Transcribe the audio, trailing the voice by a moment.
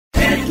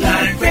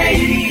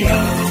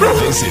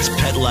This is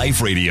Pet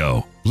Life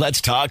Radio.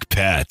 Let's talk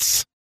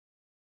pets.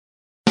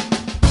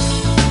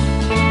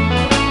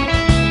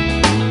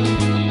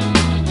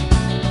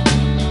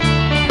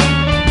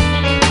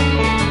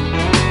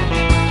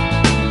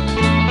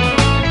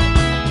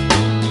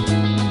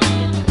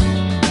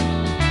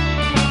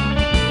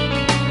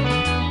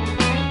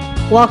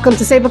 Welcome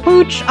to Save a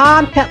Pooch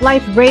on Pet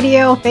Life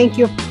Radio. Thank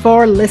you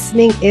for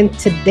listening in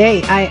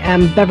today. I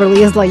am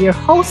Beverly Isla, your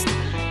host.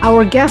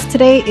 Our guest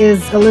today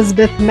is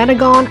Elizabeth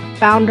Menegon,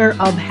 founder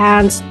of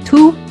Hands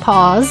to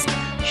Paws.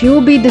 She will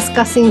be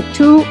discussing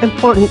two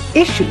important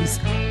issues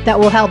that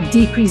will help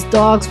decrease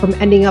dogs from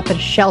ending up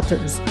at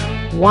shelters.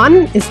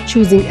 One is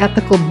choosing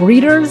ethical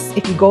breeders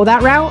if you go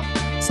that route,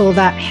 so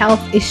that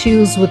health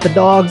issues with the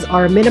dogs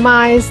are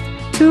minimized.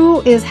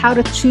 Two is how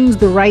to choose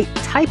the right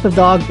type of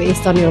dog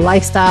based on your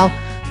lifestyle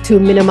to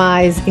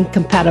minimize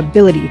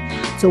incompatibility.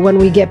 So when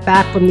we get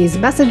back from these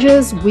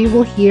messages, we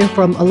will hear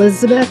from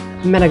Elizabeth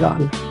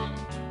Menegon.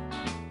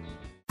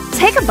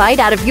 Take a bite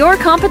out of your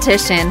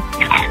competition.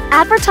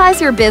 Advertise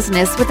your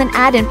business with an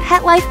ad in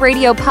Pet Life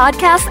Radio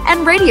podcasts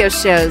and radio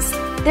shows.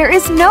 There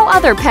is no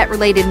other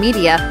pet-related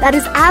media that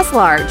is as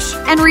large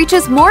and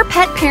reaches more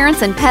pet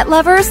parents and pet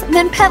lovers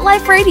than Pet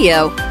Life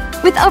Radio.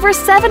 With over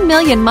 7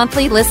 million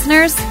monthly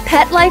listeners,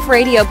 Pet Life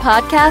Radio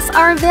podcasts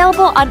are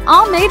available on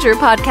all major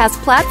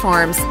podcast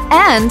platforms,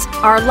 and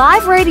our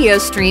live radio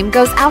stream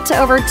goes out to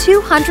over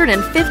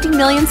 250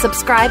 million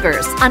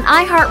subscribers on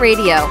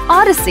iHeartRadio,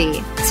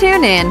 Odyssey,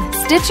 TuneIn,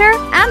 Stitcher,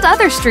 and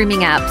other streaming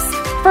apps.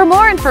 For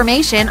more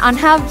information on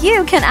how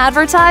you can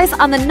advertise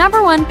on the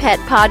 #1 pet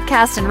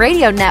podcast and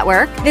radio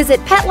network, visit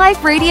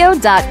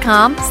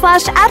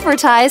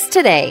PetLifeRadio.com/advertise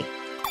today.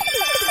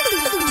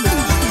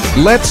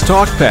 Let's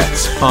Talk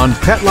Pets on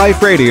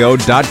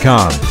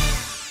PetLifeRadio.com.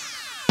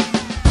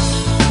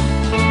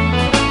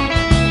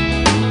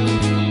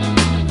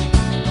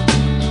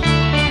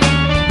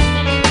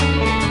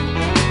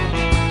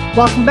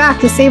 Welcome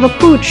back to Save a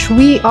Pooch.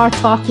 We are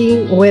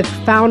talking with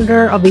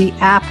founder of the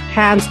app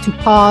Hands to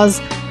Paws,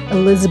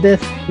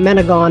 Elizabeth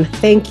Menegon.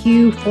 Thank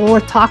you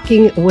for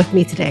talking with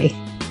me today.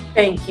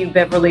 Thank you,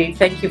 Beverly.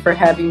 Thank you for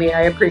having me.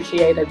 I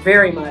appreciate it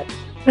very much.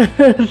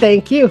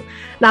 Thank you.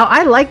 Now,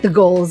 I like the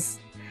goals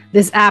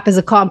this app is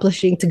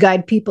accomplishing to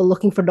guide people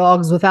looking for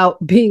dogs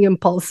without being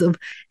impulsive.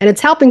 And it's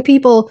helping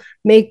people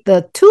make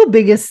the two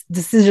biggest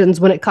decisions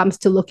when it comes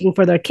to looking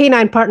for their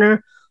canine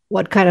partner: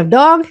 what kind of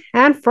dog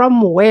and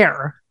from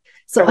where.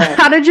 So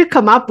How did you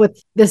come up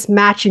with this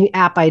matching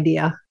app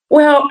idea?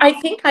 Well, I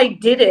think I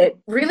did it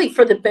really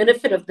for the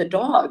benefit of the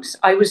dogs.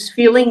 I was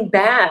feeling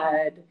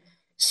bad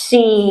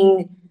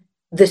seeing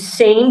the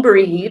same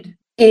breed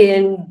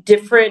in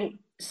different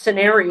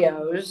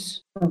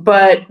scenarios,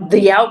 but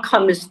the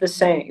outcome is the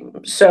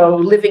same. So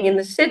living in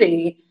the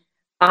city,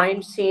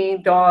 I'm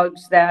seeing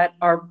dogs that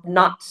are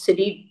not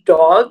city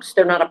dogs.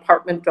 They're not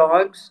apartment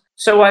dogs.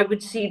 So I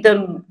would see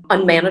them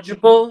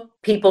unmanageable,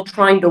 people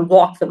trying to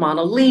walk them on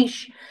a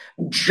leash,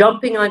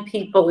 jumping on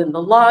people in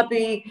the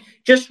lobby,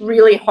 just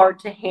really hard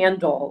to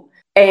handle.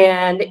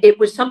 And it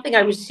was something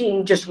I was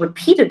seeing just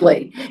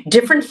repeatedly.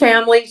 Different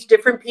families,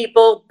 different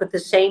people, but the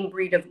same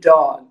breed of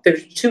dog.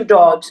 There's two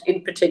dogs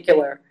in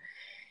particular.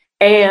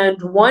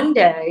 And one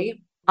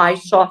day I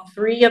saw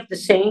 3 of the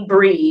same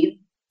breed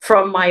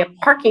from my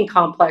parking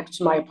complex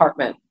to my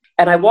apartment.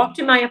 And I walked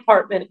in my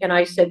apartment and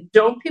I said,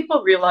 don't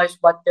people realize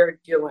what they're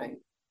doing?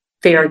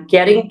 They are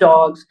getting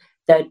dogs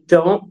that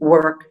don't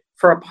work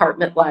for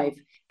apartment life.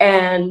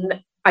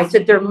 And I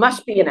said, there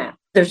must be an app.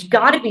 There's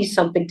got to be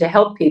something to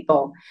help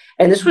people.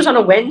 And this was on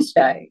a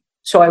Wednesday.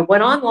 So I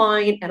went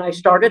online and I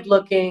started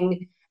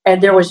looking, and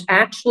there was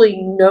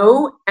actually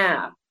no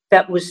app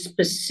that was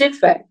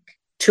specific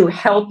to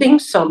helping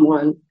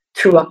someone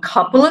through a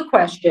couple of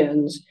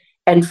questions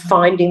and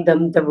finding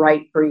them the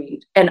right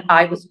breed. And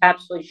I was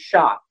absolutely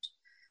shocked.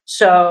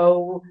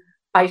 So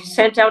I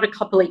sent out a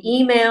couple of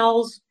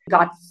emails,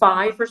 got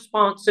 5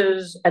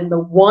 responses, and the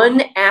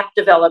one app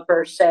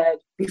developer said,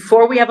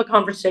 before we have a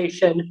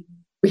conversation,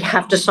 we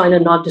have to sign a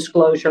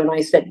non-disclosure. And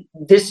I said,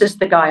 this is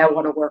the guy I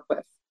want to work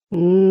with.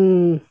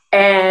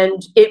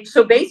 And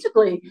so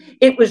basically,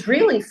 it was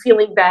really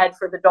feeling bad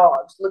for the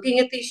dogs, looking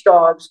at these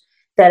dogs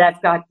that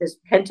have got this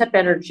pent-up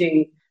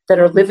energy, that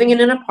are living in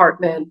an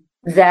apartment,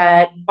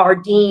 that are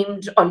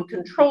deemed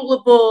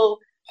uncontrollable,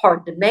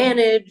 hard to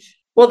manage.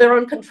 Well, they're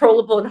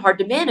uncontrollable and hard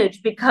to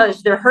manage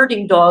because they're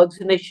herding dogs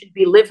and they should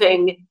be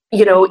living,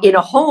 in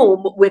a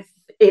home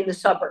in the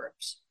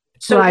suburbs.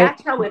 So Right.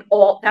 that's how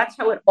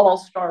it all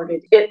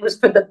started. It was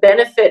for the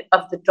benefit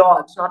of the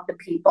dogs, not the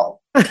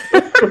people.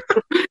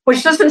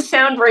 Which doesn't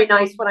sound very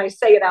nice when I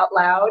say it out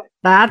loud.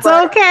 That's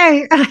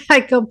okay.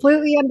 I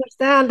completely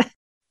understand.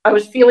 I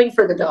was feeling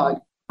for the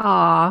dog.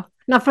 Aw.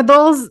 Now, for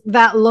those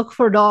that look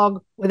for a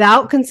dog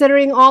without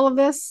considering all of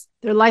this,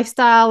 their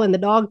lifestyle and the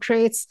dog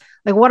traits,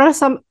 like what are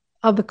some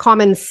of the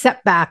common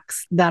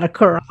setbacks that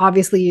occur?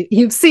 Obviously,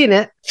 you've seen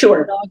it.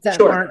 Sure. Dogs that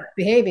Sure. aren't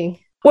behaving.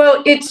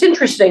 Well, it's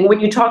interesting when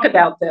you talk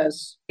about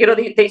this.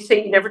 They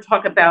say you never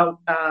talk about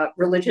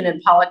religion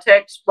and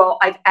politics. Well,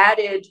 I've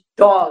added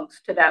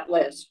dogs to that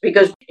list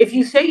because if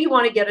you say you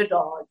want to get a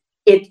dog,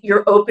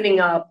 you're opening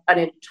up an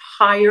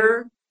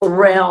entire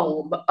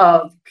realm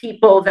of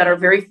people that are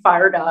very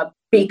fired up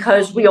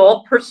because we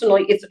all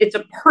personally, it's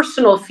a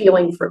personal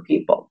feeling for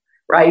people,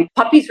 right?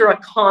 Puppies are a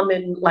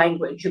common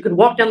language. You can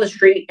walk down the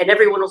street and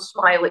everyone will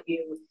smile at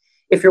you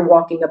if you're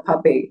walking a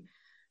puppy.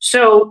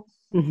 So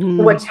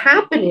what's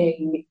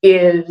happening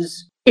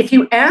is if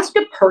you ask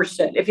a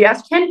person, if you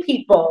ask 10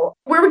 people,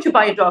 where would you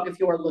buy a dog if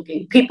you were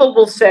looking? People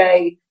will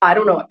say, I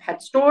don't know, a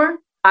pet store.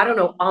 I don't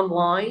know,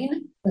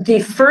 online. The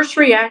first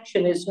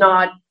reaction is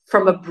not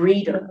from a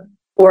breeder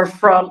or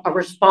from a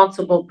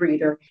responsible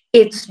breeder.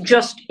 It's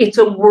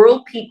a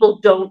world people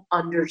don't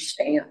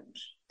understand.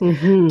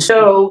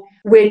 So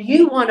when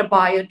you want to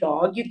buy a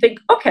dog, you think,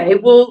 okay,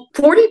 well,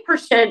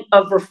 40%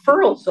 of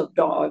referrals of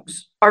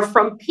dogs are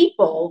from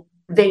people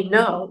they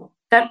know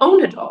that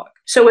own a dog.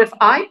 So if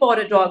I bought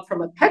a dog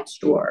from a pet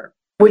store,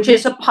 which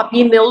is a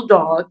puppy mill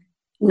dog,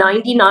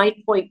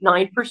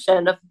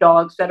 99.9% of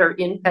dogs that are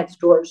in pet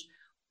stores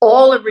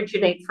all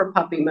originate from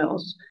puppy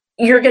mills,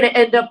 you're going to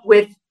end up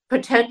with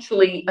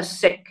potentially a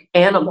sick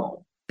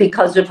animal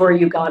because of where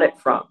you got it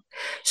from.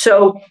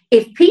 So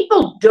if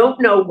people don't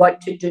know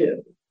what to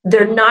do,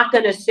 they're not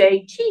going to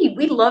say, gee,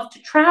 we love to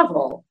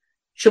travel.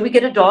 Should we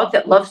get a dog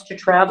that loves to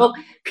travel?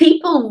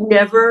 People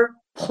never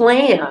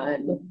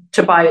plan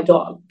to buy a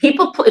dog.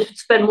 People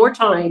spend more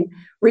time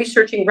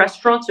researching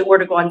restaurants and where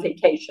to go on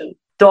vacation.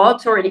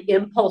 Dogs are an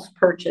impulse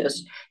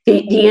purchase. The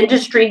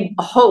industry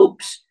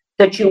hopes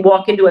that you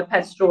walk into a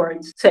pet store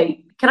and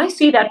say, can I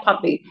see that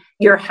puppy?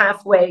 You're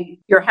halfway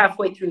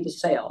through the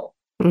sale.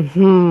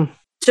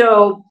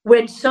 So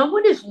when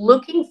someone is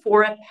looking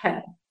for a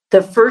pet,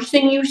 the first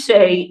thing you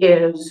say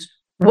is,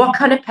 what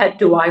kind of pet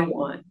do I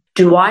want?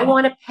 Do I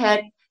want a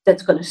pet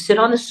that's going to sit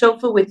on the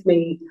sofa with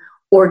me?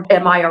 Or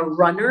am I a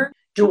runner?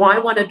 Do I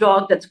want a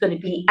dog that's going to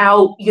be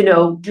out,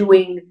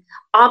 doing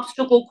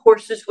obstacle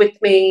courses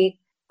with me?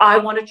 I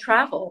want to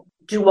travel.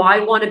 Do I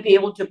want to be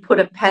able to put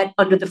a pet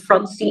under the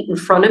front seat in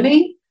front of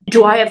me?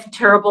 Do I have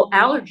terrible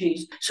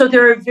allergies? So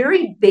there are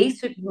very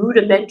basic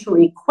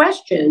rudimentary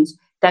questions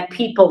that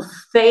people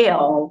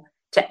fail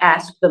to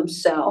ask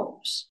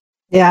themselves.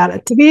 Yeah,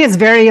 to me, it's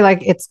very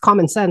it's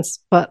common sense,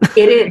 but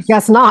it is. I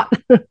guess not.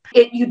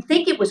 You'd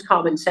think it was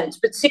common sense,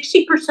 but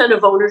 60%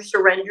 of owner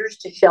surrenders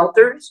to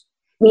shelters,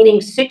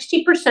 meaning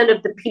 60%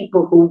 of the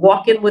people who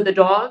walk in with a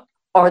dog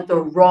are the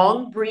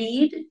wrong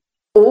breed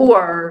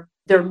or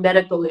their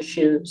medical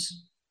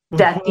issues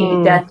that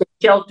the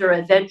shelter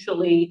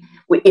eventually,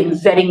 in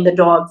vetting the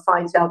dog,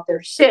 finds out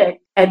they're sick,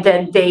 and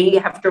then they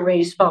have to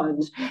raise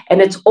funds.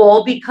 And it's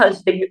all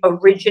because they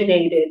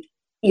originated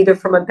either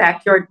from a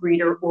backyard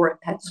breeder or a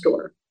pet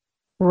store.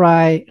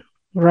 Right.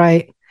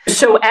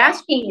 So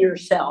asking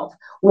yourself,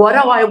 what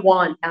do I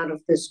want out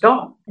of this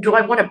dog? Do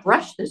I want to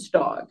brush this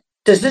dog?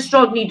 Does this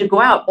dog need to go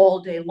out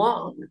all day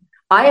long?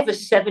 I have a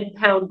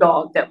 7-pound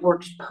dog that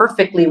works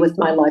perfectly with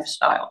my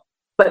lifestyle,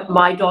 but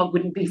my dog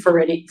wouldn't be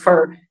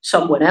for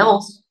someone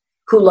else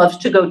who loves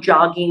to go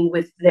jogging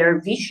with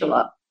their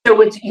Vizsla.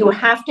 So you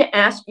have to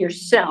ask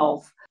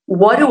yourself,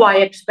 what do I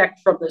expect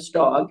from this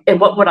dog and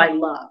what would I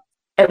love?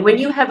 And when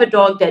you have a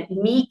dog that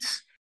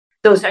meets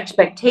those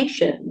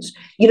expectations,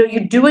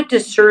 you do a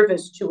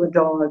disservice to a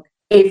dog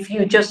if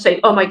you just say,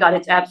 oh my God,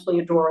 it's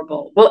absolutely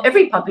adorable. Well,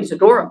 every puppy's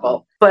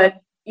adorable,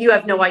 but you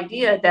have no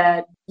idea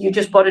that you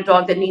just bought a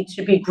dog that needs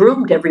to be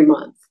groomed every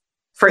month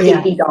for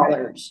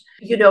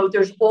 $80.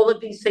 There's all of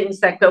these things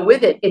that go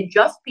with it. And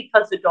just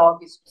because a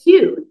dog is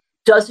cute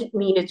doesn't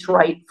mean it's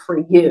right for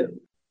you.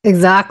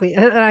 Exactly.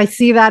 And I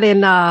see that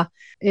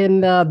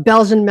in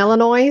Belgian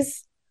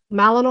Malinois.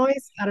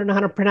 I don't know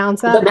how to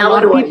pronounce that. A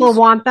lot of people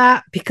want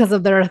that because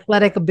of their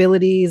athletic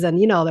abilities and,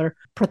 their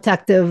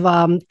protective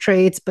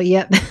traits, but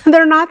yet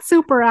they're not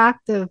super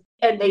active.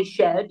 And they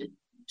shed.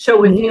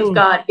 So if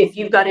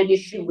you've got an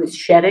issue with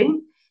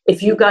shedding,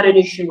 if you've got an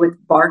issue with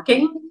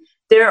barking,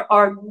 there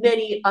are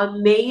many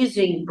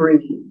amazing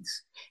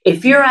breeds.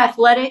 If you're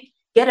athletic,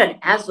 get an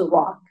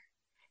Azawak,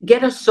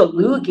 get a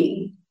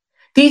Saluki.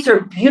 These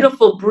are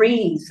beautiful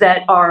breeds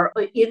that are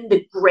in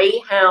the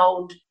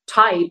greyhound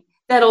type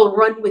that'll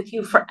run with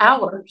you for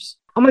hours.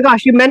 Oh my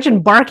gosh, you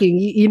mentioned barking.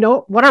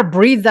 What are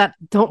breeds that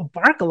don't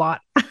bark a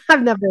lot?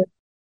 I've never.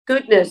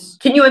 Goodness.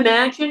 Can you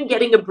imagine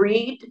getting a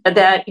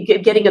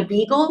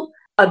beagle?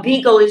 A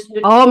beagle is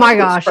oh my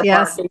gosh,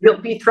 yes. Barking.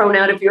 You'll be thrown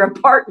out of your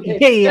apartment.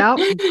 Yeah.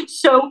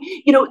 So,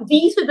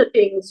 these are the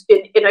things,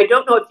 and I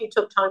don't know if you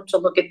took time to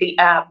look at the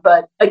app,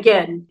 but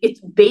again,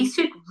 it's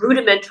basic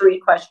rudimentary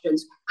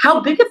questions. How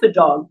big of a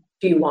dog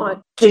do you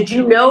want? Did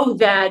you know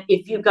that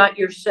if you got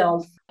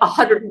yourself a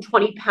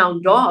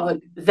 120-pound dog,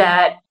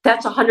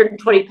 that's a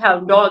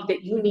 120-pound dog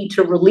that you need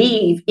to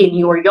relieve in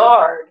your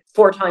yard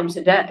 4 times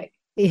a day?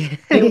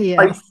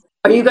 Yes.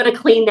 Are you going to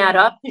clean that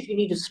up? Because you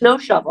need a snow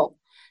shovel,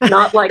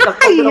 not like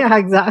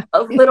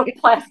a little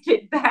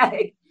plastic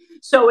bag.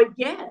 So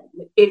again,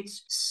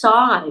 it's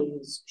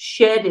size,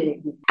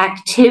 shedding,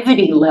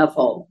 activity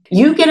level.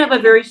 You can have a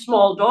very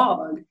small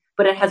dog,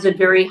 but it has a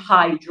very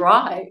high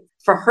drive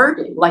for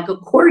herding, like a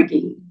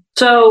corgi.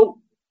 So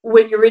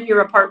when you're in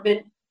your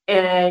apartment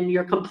and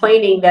you're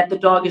complaining that the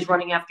dog is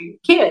running after your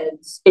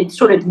kids and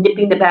sort of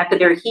nipping the back of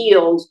their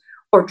heels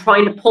or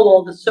trying to pull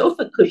all the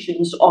sofa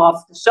cushions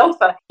off the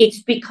sofa,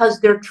 it's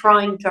because they're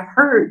trying to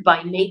herd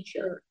by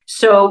nature.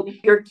 So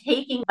you're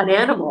taking an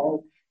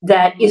animal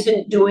that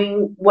isn't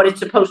doing what it's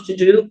supposed to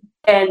do,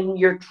 and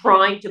you're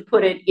trying to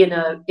put it in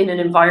an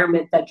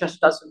environment that just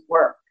doesn't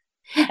work.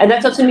 And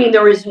that doesn't mean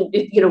there isn't,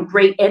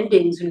 great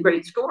endings and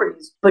great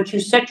stories, but you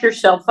set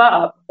yourself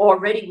up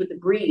already with a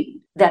breed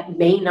that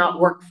may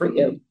not work for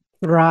you.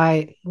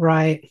 Right.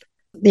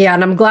 Yeah.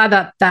 And I'm glad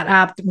that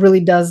app really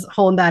does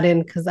hone that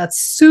in, because that's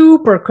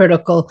super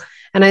critical.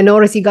 And I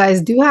notice you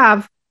guys do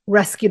have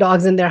rescue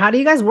dogs in there. How do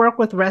you guys work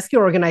with rescue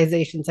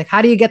organizations? Like,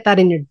 how do you get that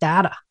in your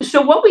data?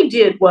 So what we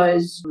did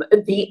was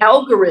the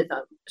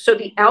algorithm. So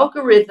the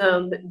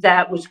algorithm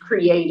that was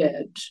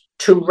created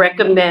to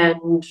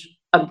recommend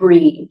a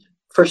breed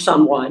for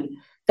someone,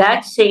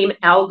 that same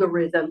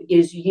algorithm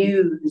is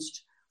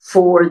used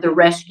for the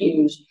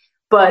rescues.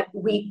 But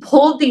we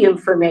pulled the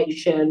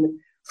information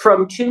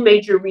from two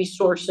major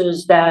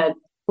resources that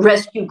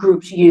rescue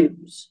groups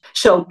use.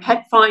 So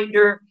Pet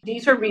Finder,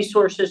 these are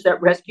resources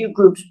that rescue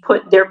groups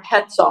put their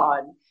pets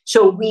on.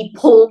 So we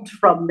pulled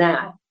from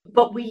that.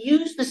 But we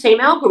use the same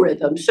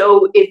algorithm.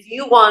 So if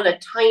you want a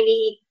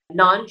tiny,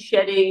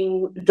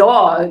 non-shedding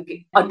dog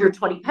under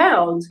 20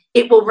 pounds,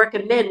 it will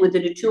recommend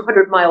within a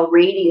 200-mile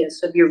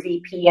radius of your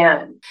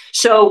VPN.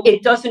 So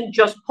it doesn't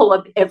just pull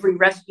up every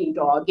rescue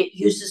dog. It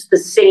uses the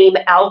same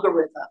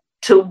algorithm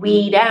to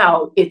weed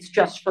out. It's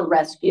just for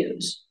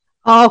rescues.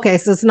 Oh, okay.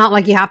 So it's not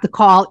like you have to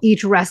call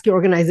each rescue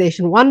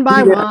organization one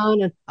by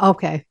one.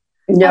 Okay.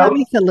 No. That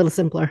makes it a little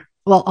simpler.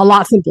 Well, a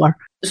lot simpler.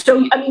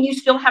 So, you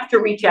still have to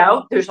reach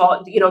out. There's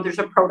there's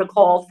a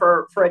protocol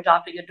for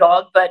adopting a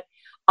dog, but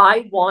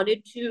I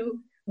wanted to,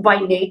 by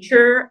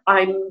nature,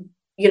 I'm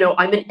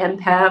an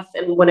empath.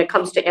 And when it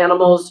comes to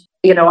animals,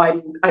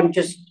 I'm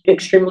just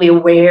extremely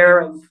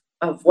aware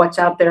of what's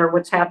out there,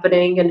 what's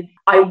happening. And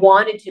I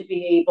wanted to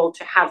be able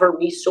to have a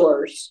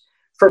resource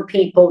for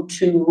people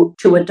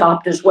to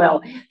adopt as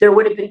well. There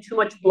would have been too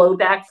much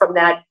blowback from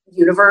that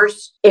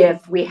universe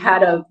if we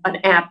had an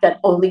app that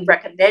only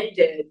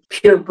recommended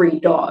pure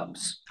breed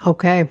dogs.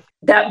 Okay.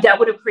 That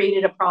would have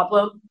created a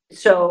problem.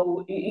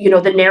 So,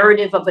 the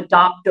narrative of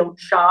adopt, don't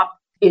shop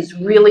is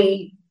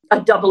really a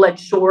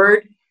double-edged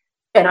sword.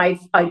 And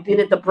I've been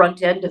at the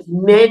brunt end of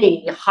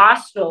many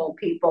hostile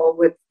people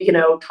with,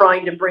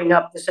 trying to bring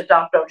up this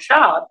adopt, don't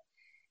shop.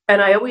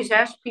 And I always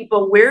ask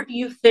people, where do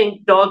you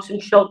think dogs in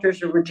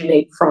shelters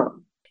originate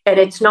from? And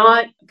it's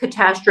not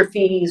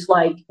catastrophes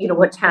like,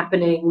 what's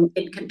happening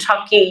in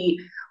Kentucky,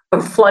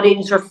 or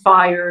floodings or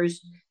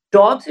fires.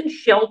 Dogs in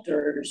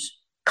shelters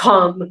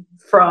come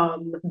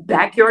from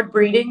backyard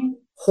breeding,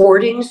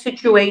 hoarding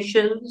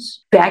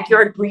situations,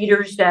 backyard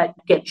breeders that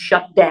get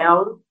shut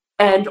down,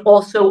 and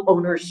also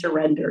owner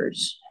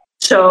surrenders.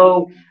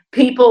 So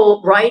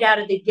people right out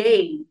of the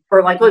gate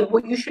are like, well,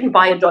 you shouldn't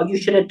buy a dog, you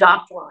should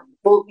adopt one.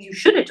 Well, you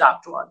should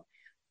adopt one.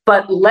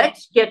 But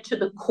let's get to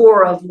the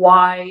core of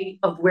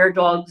where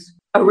dogs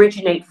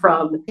originate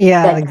from.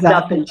 Yeah, exactly.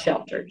 Up in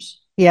shelters.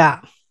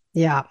 Yeah.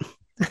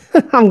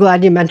 I'm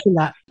glad you mentioned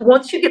that.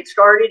 Once you get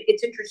started,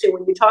 it's interesting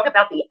when you talk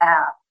about the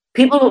app.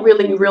 People don't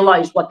really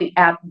realize what the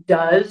app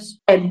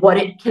does and what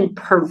it can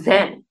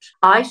prevent.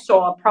 I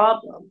saw a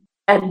problem,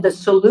 and the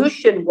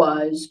solution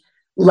was,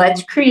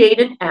 let's create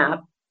an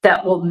app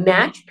that will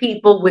match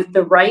people with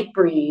the right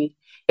breed.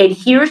 And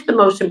here's the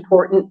most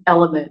important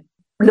element.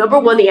 Number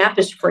one, the app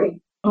is free.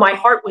 My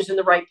heart was in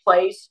the right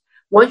place.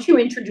 Once you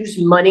introduce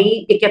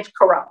money, it gets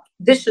corrupt.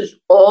 This is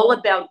all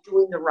about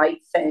doing the right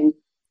thing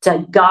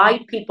to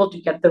guide people to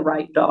get the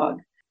right dog.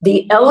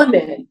 The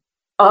element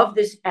of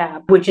this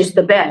app, which is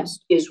the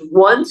best, is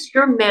once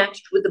you're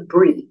matched with a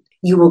breed,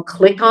 you will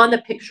click on the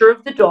picture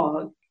of the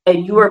dog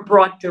and you are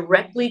brought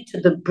directly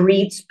to the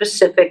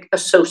breed-specific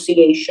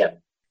association.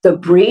 The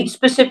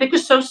breed-specific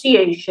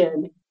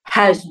association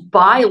has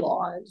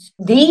bylaws.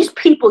 These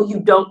people you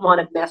don't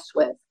want to mess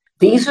with.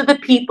 These are the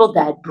people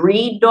that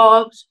breed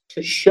dogs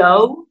to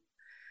show.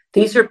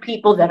 These are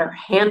people that are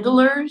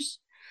handlers.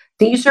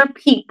 These are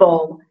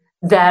people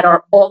that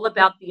are all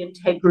about the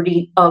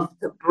integrity of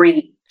the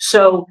breed.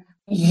 So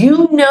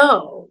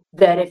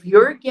that if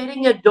you're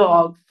getting a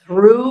dog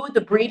through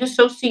the breed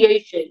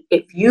association,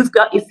 if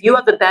you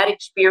have a bad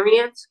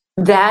experience,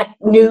 that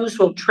news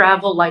will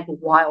travel like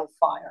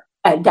wildfire.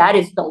 And that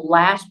is the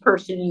last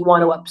person you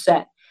want to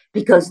upset,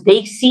 because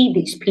they see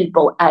these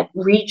people at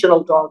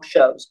regional dog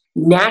shows,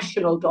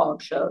 national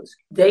dog shows.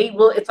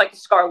 It's like a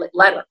scarlet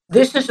letter.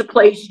 This is a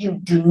place you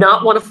do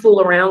not want to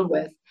fool around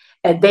with.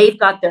 And they've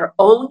got their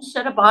own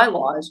set of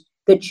bylaws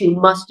that you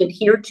must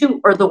adhere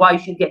to, or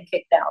otherwise you get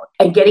kicked out.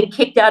 And getting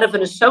kicked out of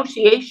an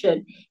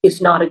association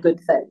is not a good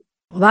thing.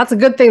 Well, that's a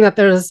good thing that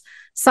there's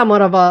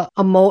somewhat of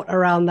a moat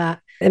around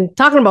that. And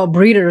talking about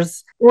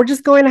breeders, we're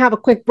just going to have a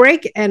quick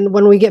break. And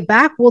when we get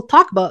back, we'll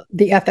talk about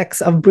the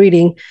ethics of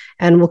breeding.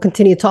 And we'll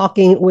continue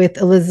talking with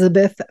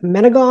Elizabeth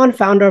Menegon,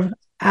 founder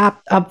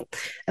of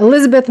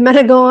Elizabeth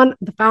Menegon,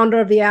 the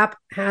founder of the app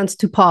Hands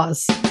to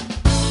Paws.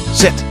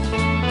 Sit.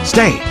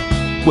 Stay.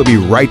 We'll be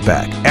right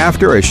back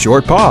after a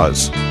short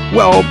pause.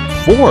 Well,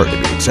 4 to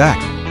be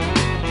exact.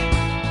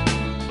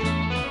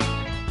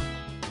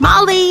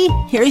 Molly,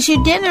 here's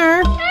your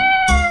dinner.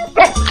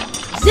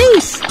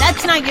 Zeus,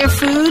 that's not your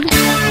food.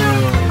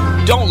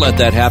 Don't let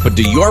that happen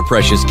to your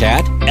precious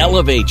cat.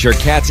 Elevate your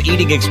cat's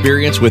eating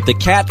experience with the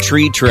Cat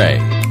Tree Tray.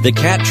 The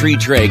Cat Tree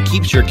Tray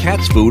keeps your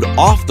cat's food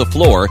off the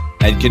floor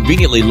and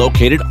conveniently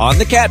located on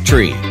the cat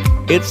tree.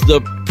 It's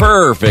the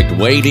perfect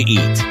way to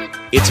eat.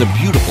 It's a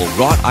beautiful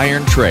wrought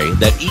iron tray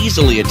that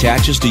easily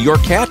attaches to your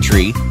cat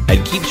tree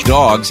and keeps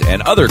dogs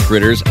and other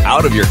critters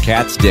out of your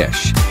cat's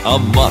dish. A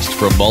must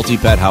for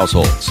multi-pet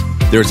households.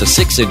 There's a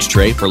 6-inch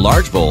tray for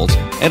large bowls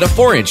and a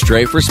 4-inch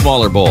tray for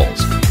smaller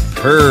bowls.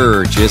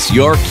 Purchase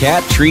your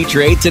Cat Tree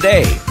Tray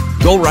today.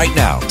 Go right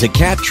now to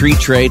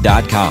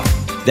cattreetray.com.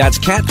 That's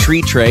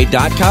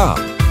cattreetray.com.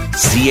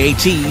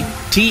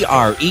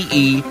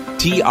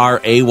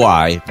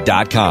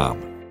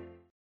 cattreetray.com.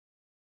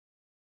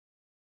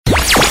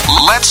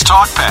 Let's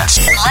talk pets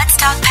Let's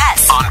talk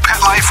pets on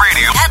Pet Life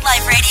Radio. Pet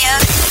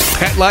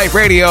Life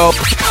Radio.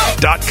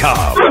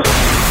 PetLifeRadio.com.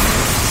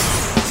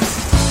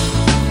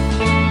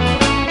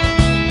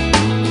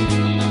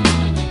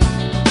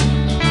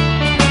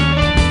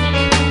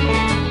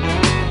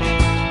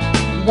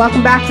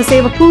 Welcome back to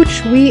Save a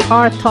Pooch. We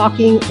are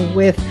talking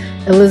with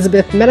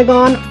Elizabeth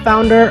Menegon,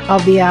 founder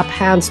of the app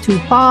Hands to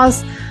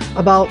Paws,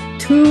 about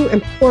 2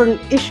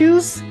 important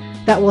issues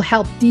that will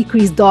help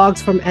decrease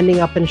dogs from ending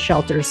up in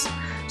shelters.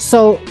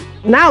 So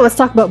now let's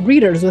talk about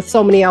breeders. With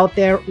so many out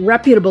there,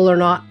 reputable or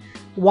not,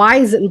 why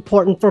is it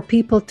important for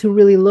people to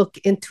really look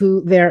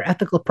into their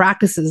ethical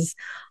practices?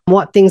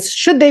 What things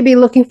should they be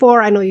looking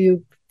for? I know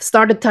you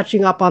started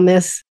touching up on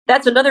this.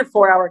 That's another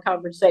 4-hour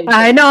conversation.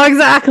 I know,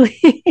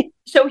 exactly.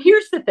 So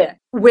here's the thing.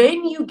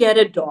 When you get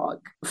a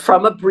dog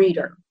from a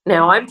breeder,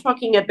 now I'm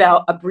talking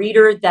about a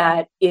breeder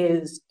that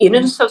is in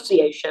an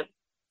association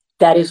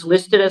that is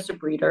listed as a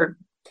breeder.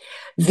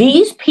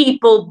 These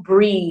people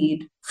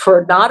breed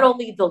for not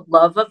only the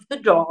love of the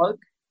dog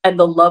and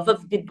the love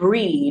of the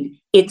breed,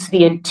 it's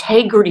the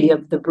integrity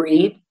of the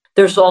breed.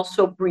 There's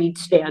also breed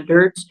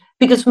standards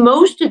because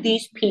most of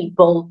these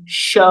people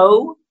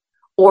show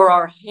or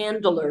are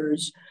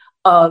handlers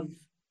of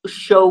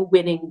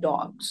show-winning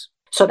dogs.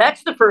 So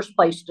that's the first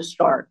place to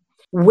start.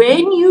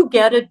 When you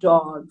get a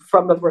dog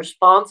from a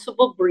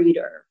responsible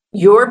breeder,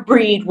 your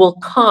breed will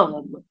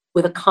come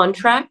with a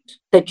contract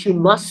that you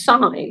must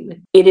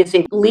sign. It is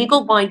a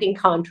legal binding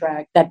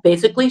contract that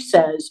basically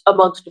says,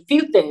 amongst a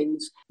few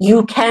things,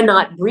 you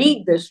cannot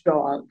breed this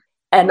dog.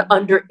 And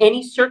under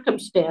any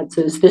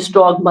circumstances, this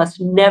dog must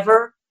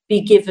never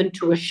be given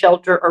to a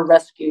shelter or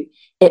rescue.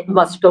 It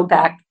must go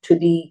back to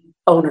the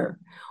owner.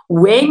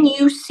 When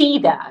you see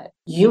that,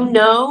 you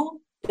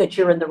know that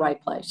you're in the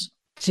right place.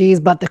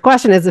 Geez, but the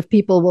question is if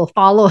people will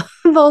follow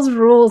those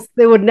rules,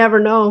 they would never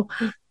know.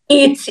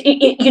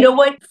 You know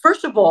what?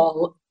 First of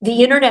all,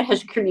 the internet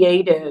has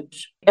created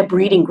a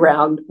breeding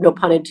ground, no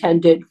pun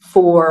intended,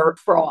 for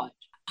fraud.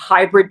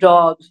 Hybrid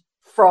dogs,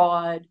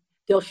 fraud.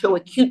 They'll show a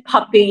cute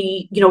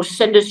puppy,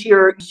 send us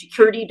your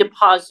security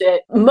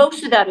deposit.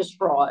 Most of that is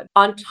fraud.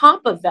 On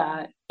top of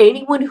that,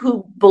 anyone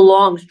who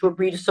belongs to a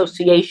breed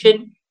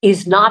association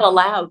is not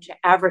allowed to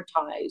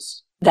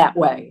advertise that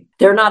way.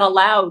 They're not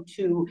allowed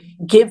to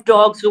give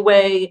dogs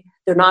away.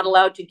 They're not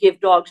allowed to give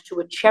dogs to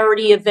a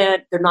charity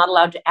event. They're not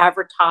allowed to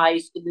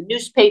advertise in the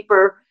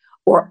newspaper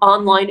or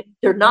online.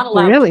 They're not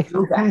allowed to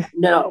do that.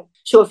 No.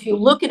 So if you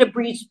look at a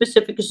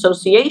breed-specific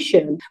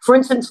association, for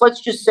instance,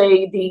 let's just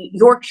say the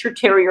Yorkshire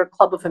Terrier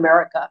Club of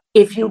America.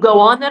 If you go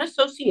on that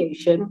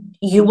association,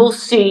 you will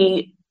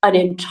see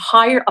a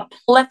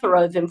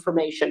plethora of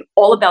information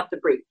all about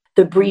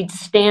the breed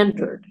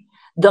standard,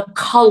 the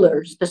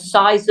colors, the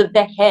size of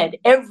the head,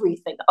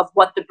 everything of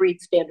what the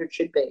breed standard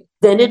should be.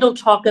 Then it'll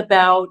talk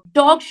about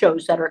dog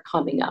shows that are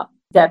coming up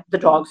that the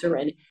dogs are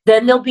in.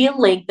 Then there'll be a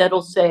link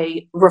that'll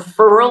say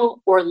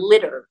referral or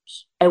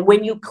litters. And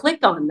when you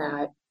click on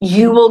that,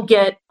 you will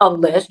get a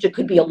list. It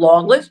could be a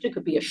long list. It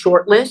could be a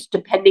short list,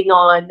 depending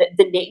on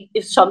the name.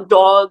 If some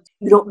dogs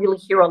you don't really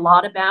hear a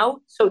lot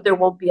about, so there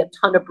won't be a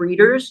ton of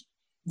breeders.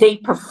 They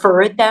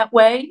prefer it that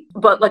way.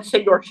 But let's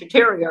say Yorkshire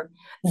Terrier,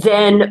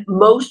 then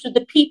most of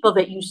the people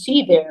that you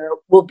see there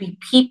will be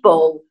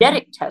people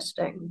genetic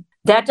testing.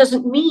 That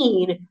doesn't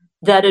mean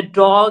that a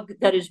dog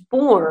that is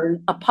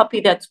born, a puppy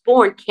that's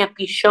born, can't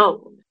be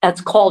shown. That's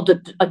called a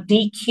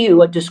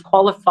DQ, a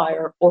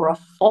disqualifier, or a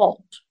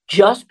fault.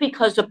 Just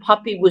because a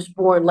puppy was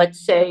born, let's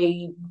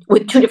say,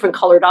 with 2 different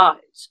colored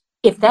eyes,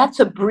 if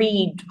that's a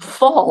breed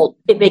fault,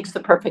 it makes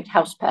the perfect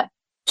house pet.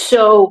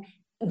 So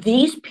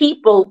these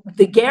people,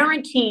 the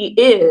guarantee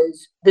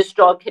is this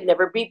dog can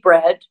never be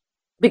bred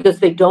because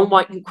they don't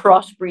want you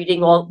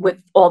crossbreeding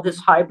with all this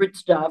hybrid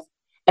stuff.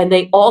 And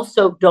they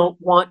also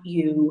don't want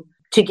you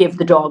to give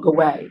the dog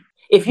away.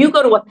 If you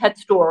go to a pet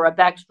store or a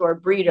back store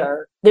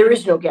breeder, there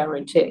is no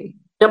guarantee.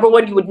 Number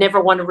one, you would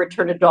never want to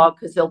return a dog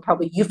because they'll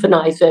probably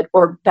euthanize it,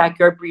 or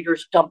backyard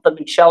breeders dump them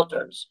in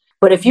shelters.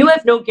 But if you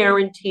have no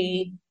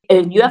guarantee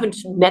and you haven't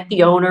met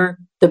the owner,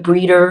 the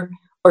breeder,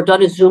 or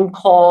done a Zoom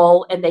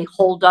call and they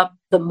hold up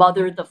the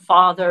mother, the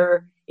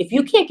father, if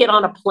you can't get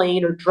on a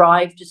plane or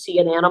drive to see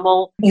an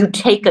animal, you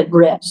take a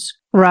risk.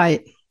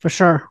 Right, for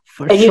sure.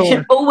 And you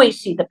should always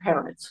see the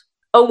parents.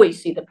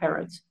 Always see the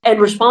parents. And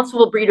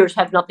responsible breeders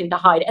have nothing to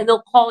hide. And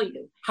they'll call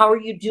you. How are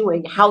you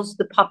doing? How's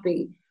the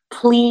puppy?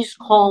 Please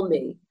call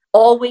me.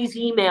 Always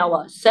email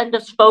us. Send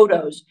us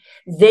photos.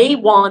 They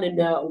want to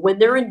know. When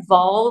they're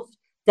involved,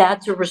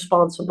 that's a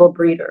responsible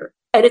breeder.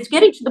 And it's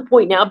getting to the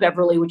point now,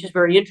 Beverly, which is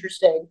very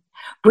interesting.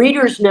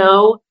 Breeders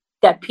know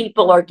that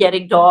people are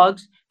getting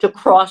dogs to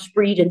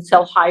crossbreed and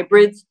sell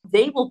hybrids.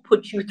 They will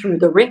put you through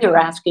the ringer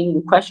asking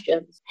you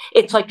questions.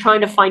 It's like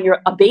trying to find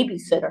a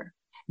babysitter.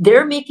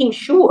 They're making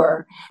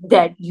sure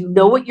that you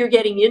know what you're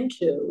getting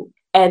into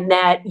and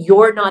that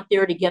you're not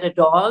there to get a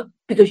dog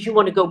because you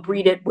want to go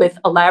breed it with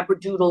a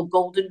Labradoodle,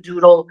 Golden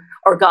Doodle,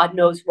 or God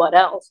knows what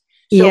else.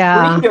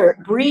 So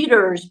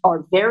breeders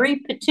are very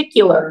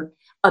particular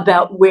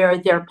about where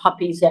their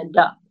puppies end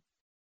up.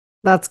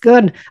 That's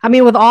good. I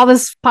mean, with all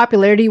this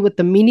popularity with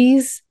the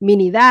minis,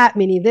 mini that,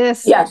 mini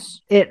this. Yes.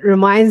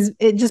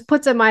 It just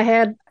puts in my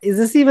head, is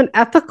this even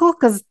ethical?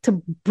 Because to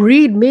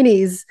breed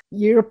minis,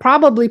 you're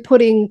probably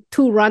putting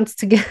two runts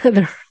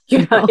together.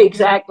 Yeah,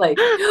 exactly.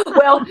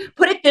 Well,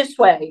 put it this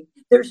way.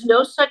 There's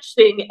no such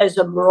thing as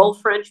a Merle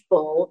French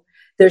bull.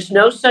 There's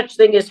no such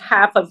thing as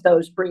half of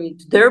those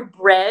breeds. They're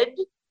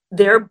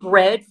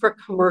bred for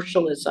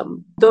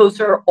commercialism. Those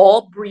are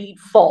all breed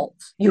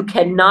faults. You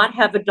cannot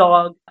have a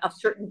dog, a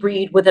certain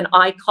breed with an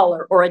eye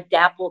color or a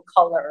dapple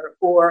color,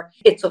 or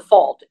it's a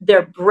fault.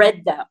 They're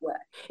bred that way.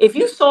 If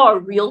you saw a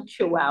real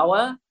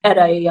Chihuahua at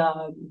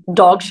a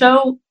dog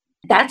show,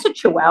 that's a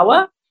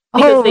Chihuahua.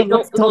 Because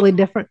that's totally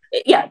different.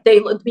 Yeah,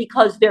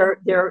 because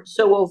they're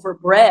so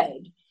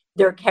overbred,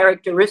 their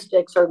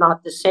characteristics are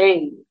not the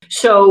same.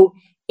 So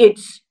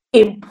it's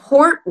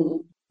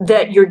important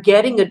that you're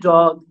getting a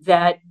dog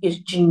that is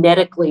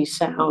genetically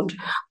sound.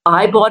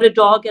 I bought a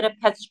dog at a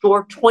pet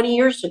store 20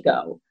 years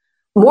ago,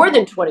 more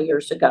than 20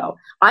 years ago.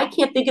 I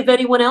can't think of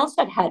anyone else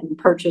that hadn't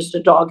purchased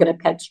a dog at a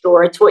pet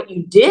store. It's what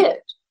you did.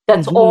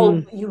 That's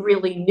all you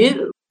really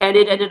knew. And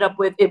it ended up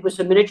with, it was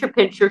a miniature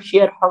pinscher. She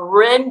had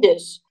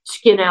horrendous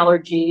skin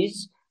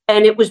allergies.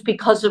 And it was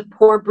because of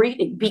poor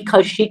breeding,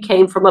 because she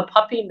came from a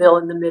puppy mill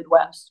in the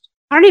Midwest.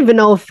 I don't even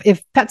know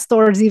if pet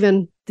stores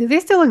even, do they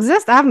still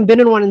exist? I haven't been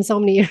in one in so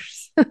many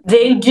years.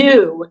 They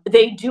do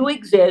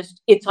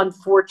exist. It's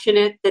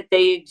unfortunate that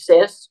they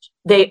exist.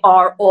 They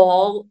are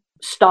all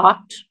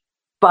stocked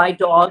by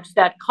dogs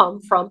that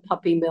come from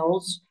puppy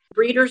mills.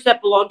 Breeders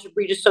that belong to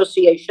breed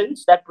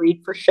associations that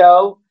breed for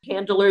show,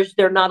 handlers,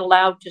 they're not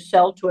allowed to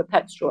sell to a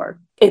pet store.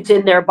 It's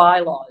in their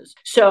bylaws.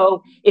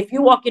 So if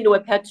you walk into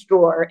a pet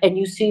store and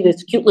you see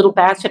this cute little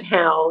basset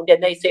hound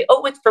and they say,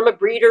 oh, it's from a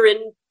breeder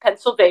in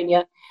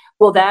Pennsylvania,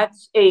 well,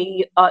 that's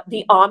the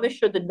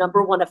Amish are the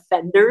number one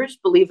offenders,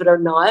 believe it or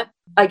not.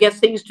 I guess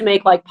they used to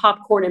make like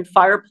popcorn in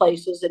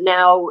fireplaces, and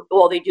now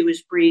all they do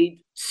is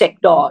breed sick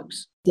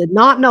dogs. Did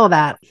not know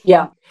that.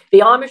 Yeah. The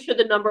Amish are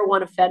the number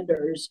one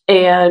offenders.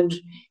 And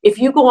if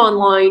you go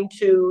online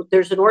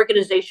there's an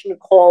organization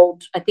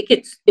called, I think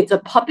it's a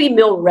Puppy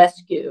Mill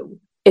Rescue.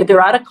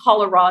 They're out of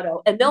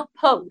Colorado, and they'll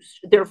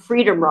post their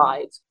Freedom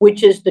Rides,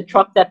 which is the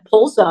truck that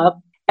pulls up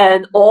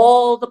and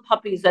all the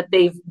puppies that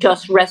they've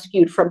just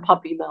rescued from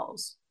puppy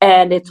mills.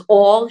 And it's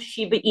all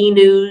Shiba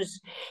Inus,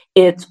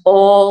 it's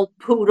all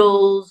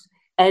poodles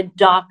and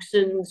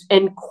dachshunds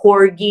and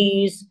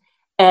corgis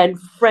and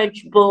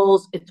French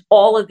bulls. It's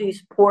all of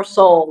these poor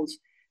souls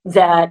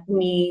that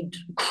need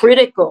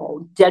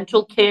critical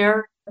dental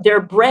care.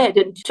 They're bred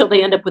until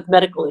they end up with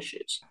medical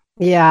issues.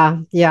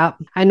 Yeah.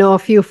 I know a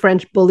few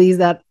French bullies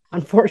that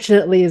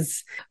unfortunately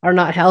are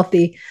not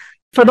healthy.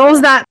 For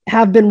those that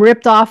have been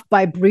ripped off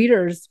by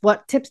breeders,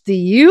 what tips do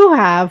you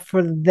have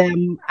for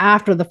them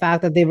after the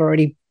fact that they've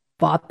already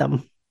bought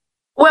them?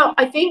 Well,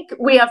 I think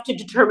we have to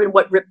determine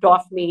what ripped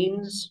off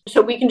means. So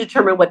we can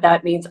determine what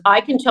that means. I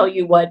can tell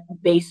you what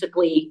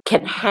basically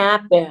can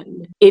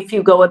happen if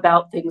you go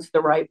about things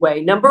the right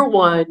way. Number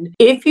one,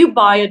 if you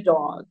buy a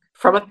dog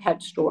from a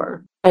pet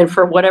store and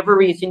for whatever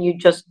reason you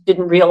just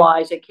didn't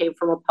realize it came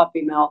from a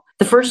puppy mill,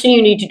 the first thing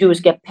you need to do is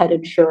get pet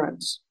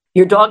insurance.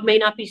 Your dog may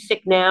not be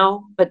sick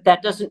now, but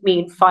that doesn't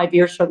mean 5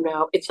 years from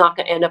now, it's not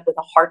going to end up with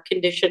a heart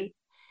condition.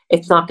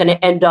 It's not going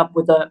to end up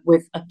with a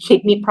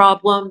kidney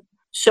problem.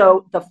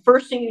 So the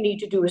first thing you need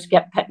to do is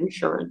get pet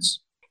insurance.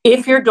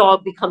 If your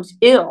dog becomes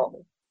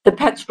ill, the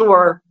pet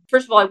store,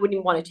 first of all, I wouldn't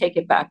even want to take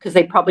it back because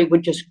they probably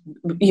would just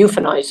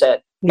euthanize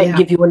it and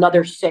give you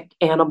another sick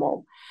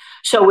animal.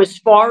 So as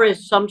far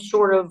as some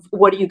sort of,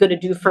 what are you going to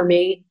do for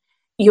me?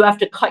 You have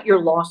to cut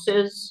your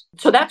losses.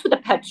 So that's with a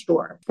pet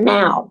store.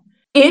 Now,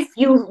 if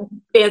you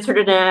answered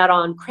an ad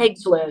on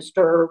Craigslist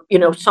or,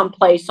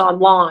 someplace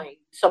online,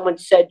 someone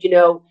said,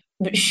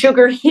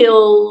 Sugar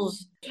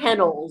Hills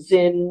kennels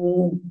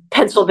in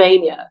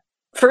Pennsylvania.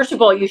 First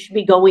of all, you should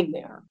be going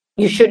there.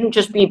 You shouldn't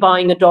just be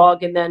buying a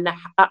dog and then,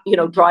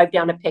 drive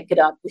down to pick it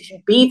up. You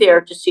should be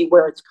there to see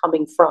where it's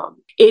coming from.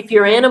 If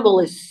your animal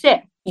is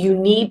sick, you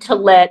need to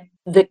let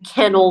the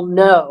kennel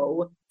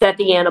know that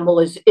the animal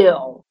is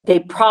ill. They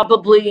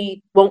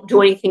probably won't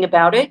do anything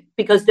about it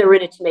because they're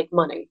in it to make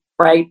money,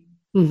 right?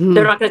 Mm-hmm.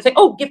 They're not going to say,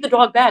 oh, give the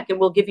dog back and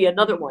we'll give you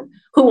another one.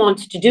 Who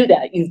wants to do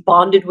that? You've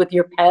bonded with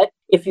your pet.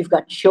 If you've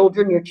got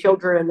children, your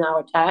children are now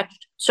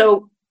attached.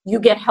 So you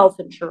get health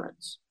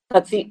insurance.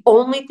 That's the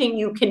only thing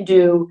you can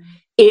do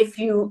if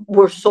you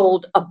were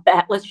sold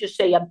let's just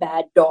say a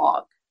bad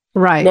dog.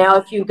 Right. Now,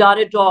 if you got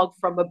a dog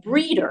from a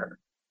breeder,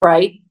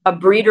 right, a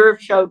breeder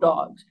of show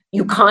dogs,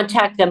 you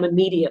contact them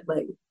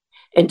immediately.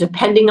 And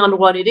depending on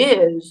what it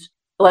is,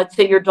 let's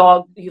say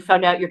you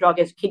found out your dog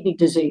has kidney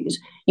disease,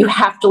 you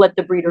have to let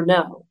the breeder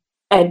know.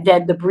 And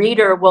then the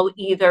breeder will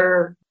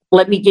either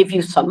let me give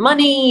you some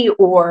money,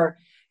 or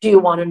do you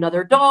want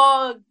another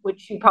dog,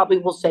 which you probably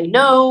will say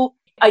no.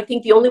 I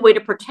think the only way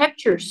to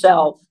protect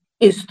yourself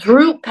is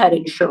through pet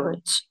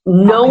insurance,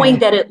 knowing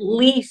that at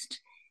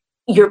least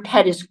your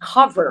pet is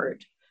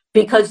covered,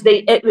 because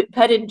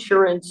pet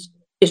insurance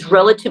is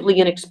relatively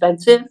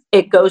inexpensive.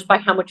 It goes by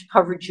how much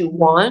coverage you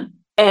want.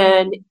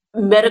 And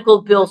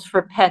medical bills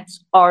for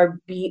pets are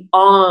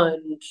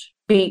beyond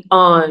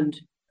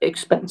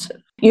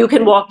expensive. You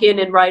can walk in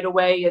and right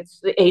away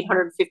it's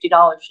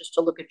 $850 just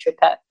to look at your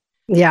pet.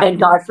 Yeah. And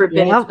God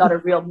forbid it's got a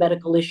real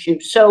medical issue.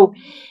 So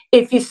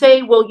if you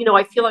say, well,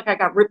 I feel like I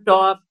got ripped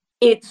off,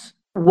 it's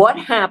what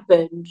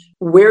happened,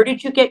 where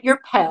did you get your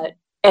pet,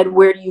 and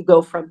where do you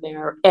go from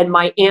there? And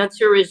my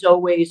answer is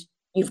always,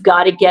 you've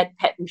got to get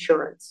pet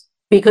insurance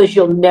because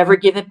you'll never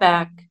give it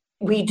back.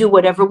 We do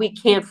whatever we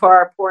can for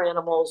our poor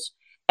animals.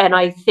 And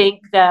I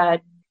think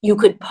that you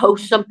could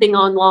post something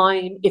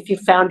online. If you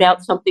found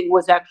out something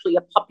was actually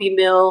a puppy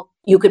mill,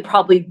 you could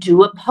probably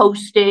do a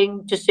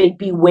posting to say,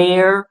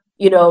 beware,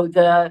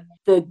 the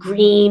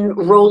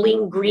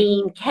rolling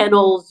green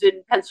kennels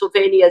in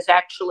Pennsylvania is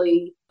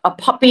actually a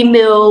puppy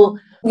mill.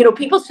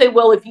 People say,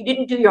 well, if you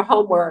didn't do your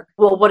homework,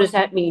 well, what does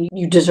that mean?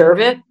 You deserve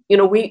it.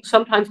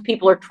 Sometimes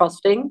people are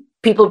trusting.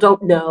 People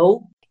don't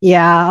know.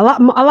 Yeah.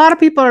 A lot of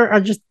people are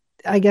just,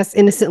 I guess,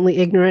 innocently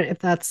ignorant, if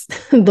that's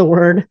the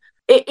word.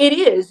 It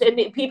is. And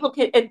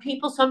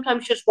people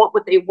sometimes just want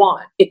what they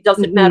want. It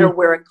doesn't matter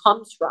where it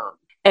comes from.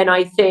 And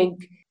I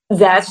think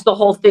that's the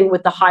whole thing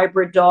with the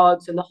hybrid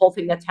dogs and the whole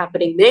thing that's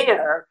happening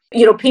there.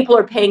 People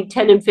are paying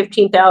 $10,000 and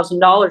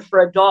 $15,000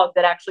 for a dog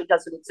that actually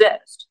doesn't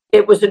exist.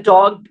 It was a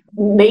dog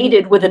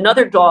mated with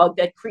another dog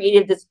that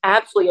created this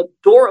absolutely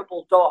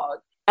adorable dog.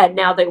 And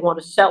now they want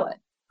to sell it.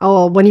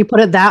 Oh, when you put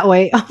it that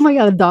way, oh my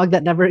God, a dog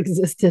that never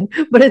existed,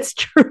 but it's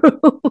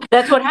true.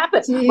 That's what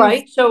happened,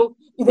 right? So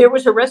there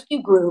was a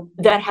rescue group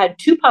that had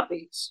 2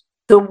 puppies.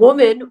 The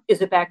woman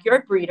is a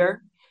backyard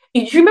breeder.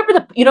 Do you remember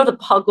the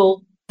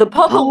Puggle? The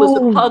Puggle was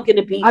a pug and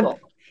a beagle.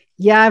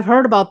 I've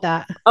heard about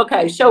that.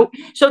 Okay, so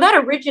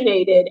that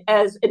originated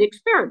as an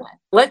experiment.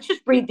 Let's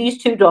just breed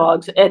these 2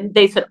 dogs. And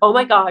they said, oh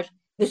my gosh,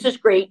 this is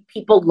great.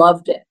 People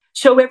loved it.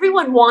 So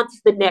everyone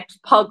wants the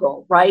next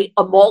Puggle, right?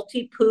 A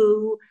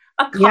Maltipoo,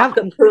 a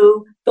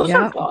Cockapoo. Those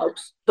are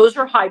dogs. Those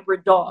are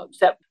hybrid dogs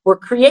that were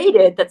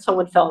created that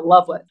someone fell in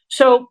love with.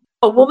 So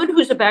a woman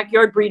who's a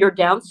backyard breeder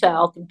down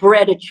south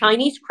bred a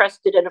Chinese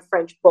crested and a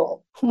French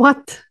bull.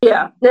 What?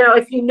 Yeah. Now,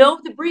 if you know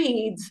the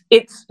breeds,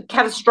 it's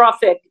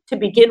catastrophic to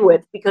begin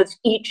with because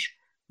each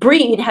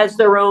breed has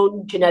their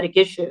own genetic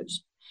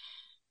issues.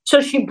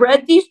 So she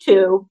bred these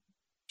 2.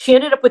 She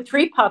ended up with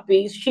 3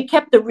 puppies. She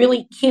kept the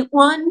really cute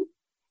one,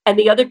 and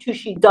the other 2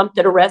 she dumped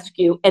at a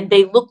rescue, and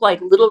they look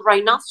like little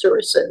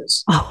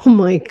rhinoceroses. Oh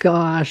my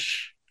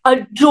gosh.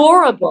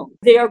 Adorable.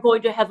 They are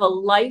going to have a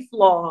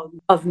lifelong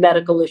of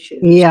medical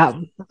issues. Yeah.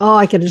 Oh,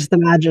 I can just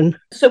imagine.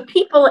 So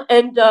people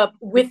end up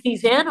with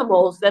these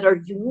animals that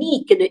are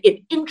unique and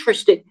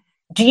interesting.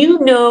 Do you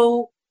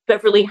know,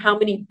 Beverly, how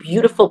many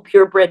beautiful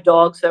purebred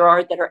dogs there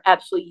are that are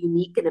absolutely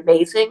unique and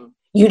amazing?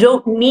 You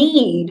don't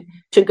need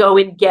to go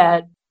and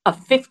get a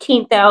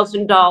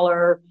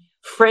 $15,000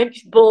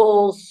 French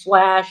bull /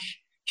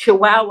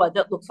 Chihuahua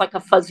that looks like a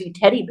fuzzy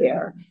teddy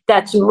bear.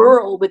 That's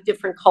Merle with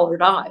different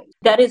colored eyes.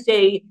 That is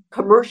a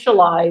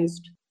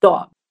commercialized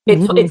dog.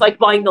 It's like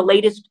buying the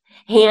latest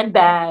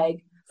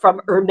handbag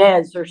from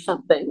Hermes or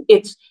something.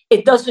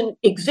 It doesn't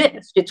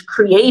exist. It's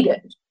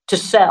created to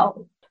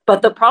sell.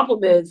 But the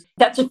problem is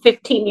that's a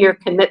 15-year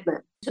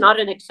commitment. It's not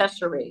an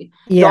accessory.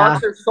 Yeah.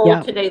 Dogs are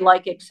sold today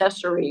like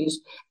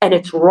accessories, and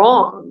it's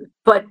wrong.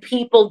 But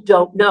people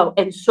don't know.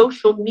 And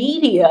social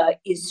media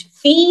is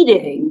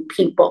feeding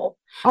people.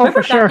 Oh,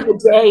 remember for sure.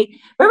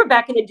 Remember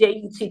back in the day,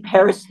 you'd see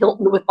Paris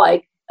Hilton with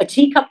like a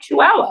teacup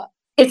Chihuahua.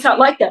 It's not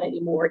like that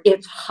anymore.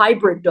 It's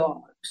hybrid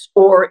dogs,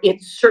 or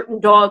it's certain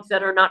dogs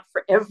that are not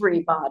for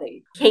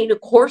everybody. Cane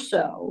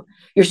Corso,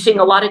 you're seeing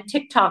a lot of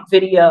TikTok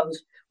videos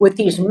with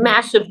these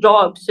massive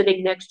dogs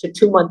sitting next to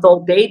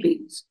 2-month-old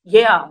babies.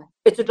 Yeah,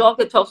 It's a dog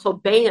that's also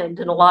banned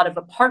in a lot of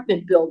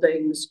apartment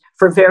buildings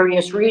for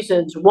various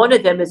reasons. One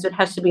of them is it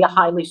has to be a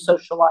highly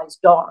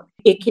socialized dog.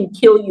 It can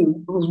kill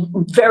you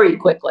very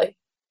quickly.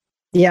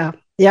 Yeah.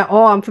 Yeah.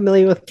 Oh, I'm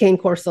familiar with cane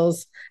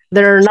corsos.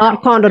 They're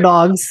not condo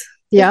dogs.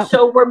 Yeah.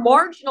 So we're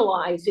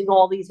marginalizing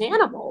all these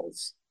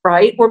animals,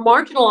 right? We're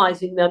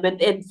marginalizing them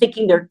and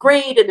thinking they're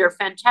great and they're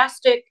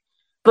fantastic,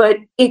 but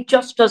it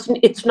just doesn't,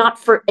 it's not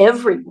for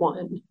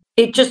everyone.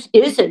 It just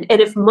isn't.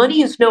 And if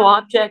money is no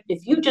object,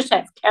 if you just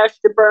have cash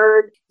to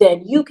burn,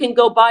 then you can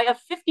go buy a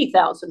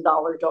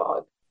 $50,000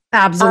 dog.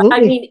 Absolutely. I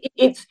mean,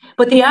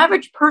 but the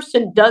average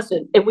person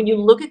doesn't. And when you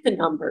look at the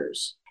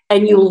numbers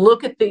and you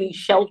look at the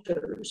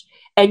shelters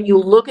and you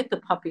look at the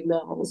puppy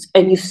mills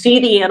and you see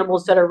the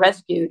animals that are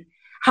rescued,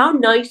 how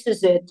nice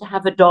is it to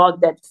have a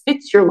dog that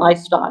fits your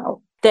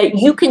lifestyle, that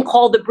you can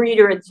call the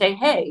breeder and say,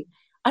 hey,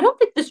 I don't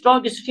think this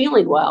dog is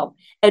feeling well,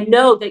 and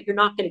know that you're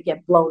not going to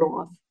get blown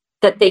off,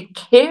 that they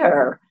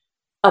care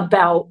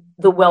about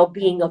the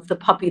well-being of the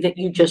puppy that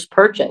you just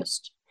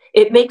purchased.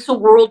 It makes a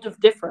world of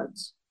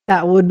difference.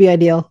 That would be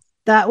ideal.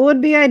 That would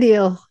be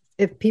ideal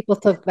if people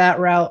took that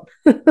route.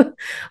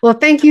 Well,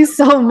 thank you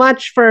so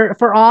much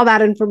for all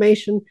that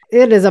information.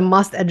 It is a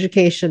must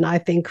education, I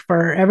think,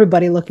 for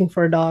everybody looking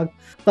for a dog.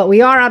 But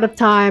we are out of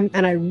time,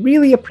 and I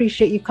really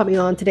appreciate you coming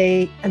on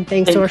today. And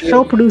thanks to our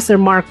show producer,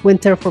 Mark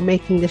Winter, for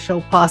making the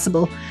show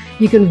possible.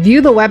 You can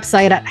view the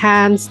website at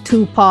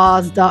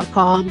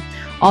hands2paws.com,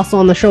 also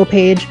on the show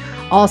page.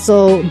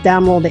 Also,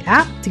 download the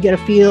app to get a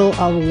feel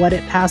of what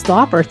it has to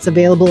offer. It's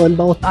available in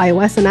both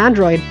iOS and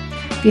Android.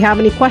 If you have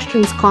any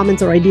questions,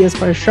 comments, or ideas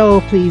for a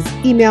show, please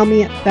email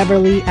me at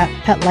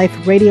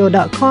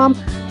beverly@petliferadio.com.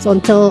 So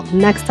until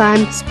next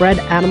time, spread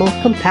animal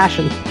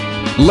compassion.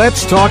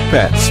 Let's Talk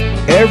Pets,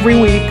 every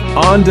week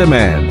on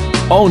demand,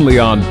 only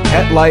on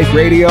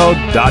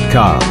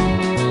PetLifeRadio.com.